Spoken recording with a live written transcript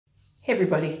Hey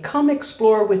everybody, come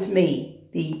explore with me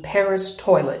the Paris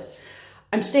toilet.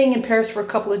 I'm staying in Paris for a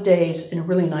couple of days in a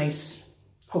really nice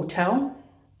hotel,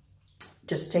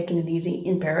 just taking it easy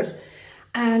in Paris.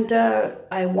 And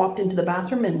I walked into the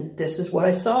bathroom and this is what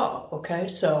I saw, okay?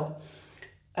 So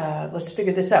let's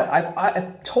figure this out.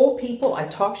 I've told people I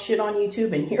talk shit on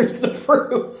YouTube and here's the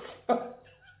proof.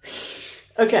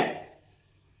 Okay.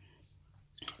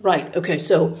 Right, okay,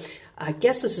 so I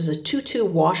guess this is a 2-2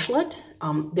 washlet.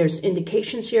 There's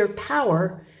indications here of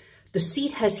power. The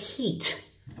seat has heat.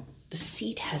 The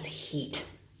seat has heat.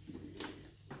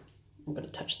 I'm going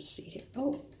to touch the seat here.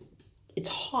 Oh, it's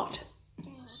hot.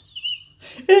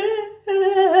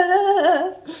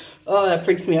 Oh, that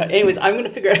freaks me out. Anyways, I'm going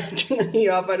to figure out how to turn the heat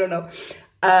off. I don't know.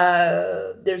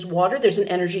 There's water. There's an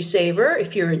energy saver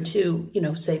if you're into,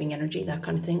 saving energy, that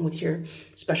kind of thing with your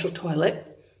special toilet.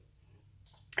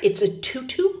 It's a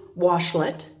 2-2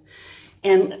 washlet.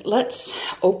 And let's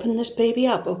open this baby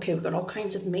up. Okay, we've got all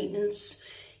kinds of maintenance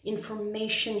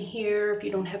information here. If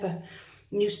you don't have a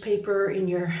newspaper and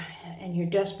you're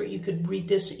desperate, you could read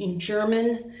this in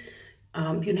German.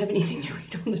 If you don't have anything to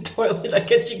read on the toilet, I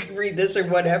guess you could read this or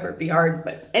whatever. It'd be hard,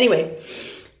 but anyway.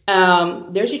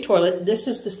 There's your toilet. This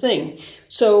is the thing.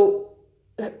 So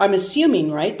I'm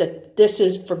assuming, right, that this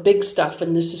is for big stuff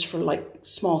and this is for like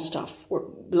small stuff.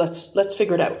 Let's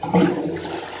figure it out.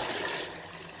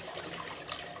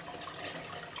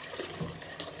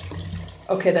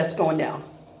 Okay, that's going down.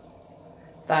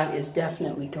 That is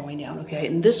definitely going down. Okay,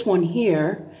 and this one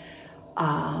here,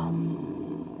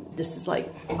 this is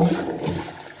like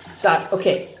that.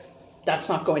 Okay, that's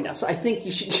not going down. So I think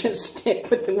you should just stick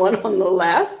with the one on the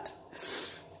left.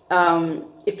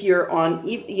 If you're on,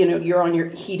 you're on your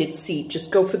heated seat,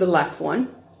 just go for the left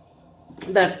one.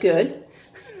 That's good.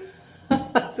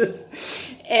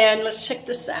 And let's check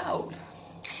this out.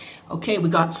 Okay, we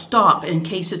got stop in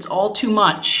case it's all too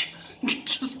much.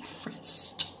 Just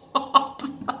press stop.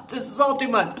 This is all too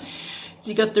much.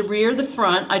 So you got the rear, the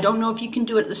front. I don't know if you can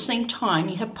do it at the same time.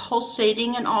 You have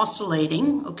pulsating and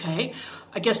oscillating. Okay,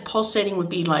 I guess pulsating would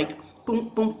be like boom,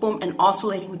 boom, boom, and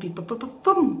oscillating would be boom, boom,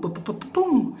 boom, boom, boom,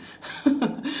 boom,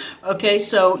 boom. Okay,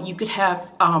 so you could have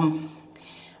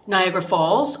Niagara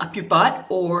Falls up your butt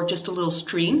or just a little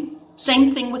stream.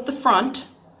 Same thing with the front.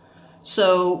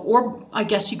 So, or I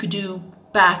guess you could do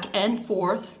back and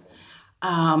forth.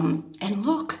 And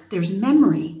look, there's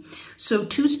memory. So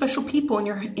two special people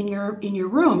in your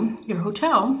room, your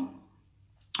hotel,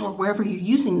 or wherever you're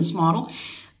using this model,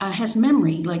 has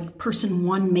memory. Like person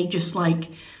one may just like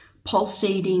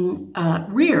pulsating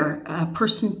rear.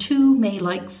 Person two may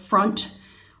like front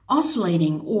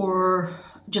oscillating, or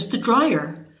just the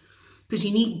dryer. Because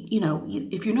you need,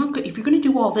 if you're going to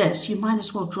do all this, you might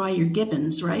as well dry your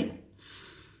gibbons, right?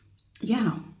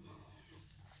 Yeah.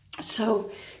 So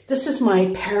this is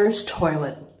my Paris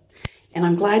toilet, and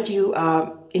I'm glad you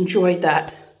enjoyed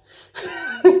that.